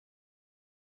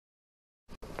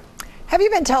Have you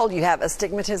been told you have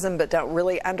astigmatism but don't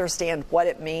really understand what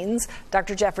it means?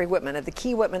 Dr. Jeffrey Whitman of the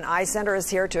Key Whitman Eye Center is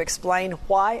here to explain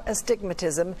why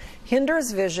astigmatism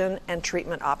hinders vision and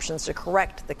treatment options to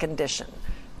correct the condition.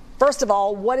 First of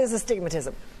all, what is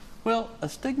astigmatism? Well,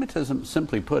 astigmatism,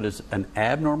 simply put, is an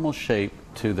abnormal shape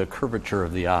to the curvature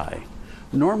of the eye.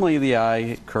 Normally, the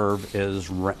eye curve is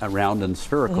round and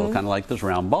spherical, kind of like this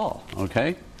round ball,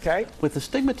 okay? Okay. With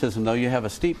astigmatism, though, you have a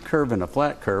steep curve and a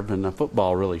flat curve, and the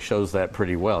football really shows that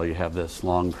pretty well. You have this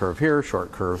long curve here,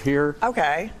 short curve here.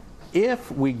 Okay.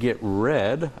 If we get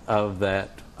rid of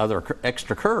that other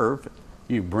extra curve,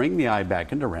 you bring the eye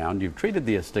back into round, you've treated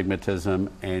the astigmatism,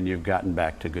 and you've gotten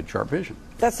back to good sharp vision.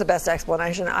 That's the best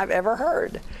explanation I've ever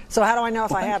heard. So how do I know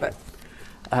if I have it?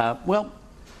 Well,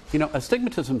 you know,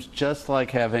 astigmatism's just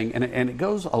like having, and it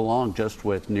goes along just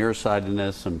with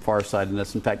nearsightedness and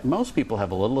farsightedness. In fact, most people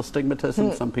have a little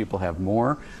astigmatism. Some people have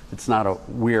more. It's not a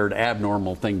weird,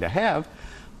 abnormal thing to have,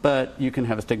 but you can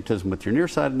have astigmatism with your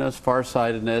nearsightedness,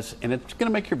 farsightedness, and it's going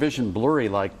to make your vision blurry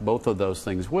like both of those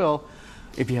things will.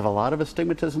 If you have a lot of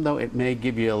astigmatism, though, it may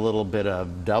give you a little bit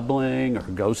of doubling or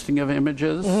ghosting of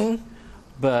images,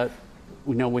 but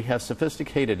you know, we have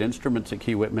sophisticated instruments at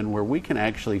Key Whitman where we can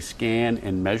actually scan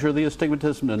and measure the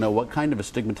astigmatism to know what kind of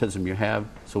astigmatism you have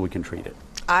so we can treat it.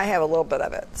 I have a little bit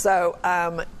of it. So,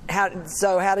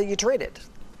 how do you treat it?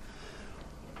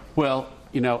 Well,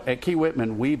 you know, at Key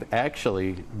Whitman, we've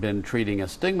actually been treating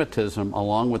astigmatism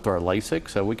along with our LASIK.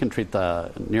 So we can treat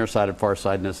the nearsighted,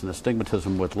 farsightedness, and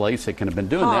astigmatism with LASIK, and have been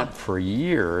doing that for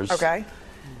years. Okay.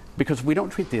 Because if we don't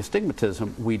treat the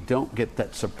astigmatism, we don't get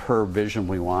that superb vision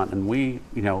we want, and we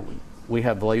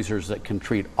have lasers that can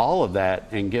treat all of that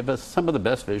and give us some of the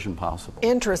best vision possible.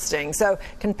 Interesting. So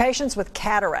can patients with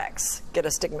cataracts get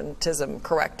astigmatism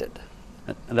corrected?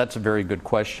 That's a very good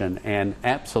question, and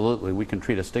absolutely we can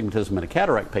treat astigmatism in a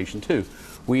cataract patient too.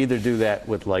 We either do that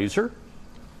with laser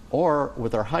or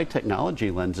with our high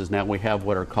technology lenses. Now we have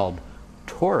what are called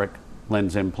toric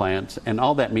lens implants, and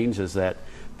all that means is that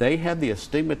they have the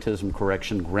astigmatism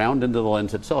correction ground into the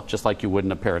lens itself, just like you would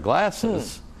in a pair of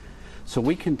glasses. So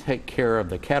we can take care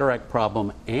of the cataract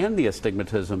problem and the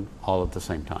astigmatism all at the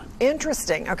same time.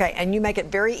 Interesting. Okay, and you make it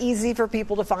very easy for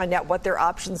people to find out what their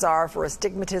options are for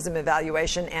astigmatism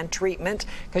evaluation and treatment,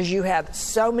 because you have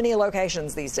so many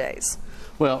locations these days.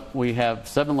 Well, we have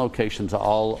 7 locations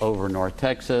all over North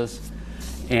Texas.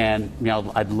 And you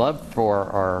know, I'd love for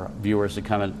our viewers to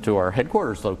come into our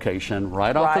headquarters location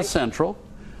right off of Central,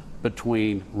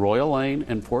 between Royal Lane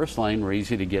and Forest Lane. We're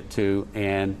easy to get to,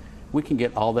 and we can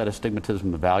get all that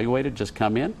astigmatism evaluated. Just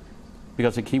come in,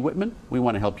 because at Key Whitman, we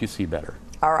want to help you see better.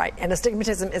 All right, and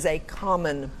astigmatism is a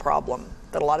common problem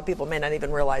that a lot of people may not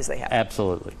even realize they have.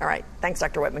 Absolutely. All right, thanks,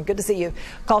 Dr. Whitman. Good to see you.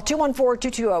 Call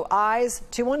 214-220-EYES,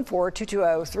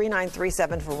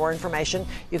 214-220-3937 for more information.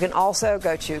 You can also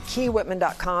go to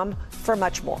keywhitman.com for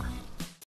much more.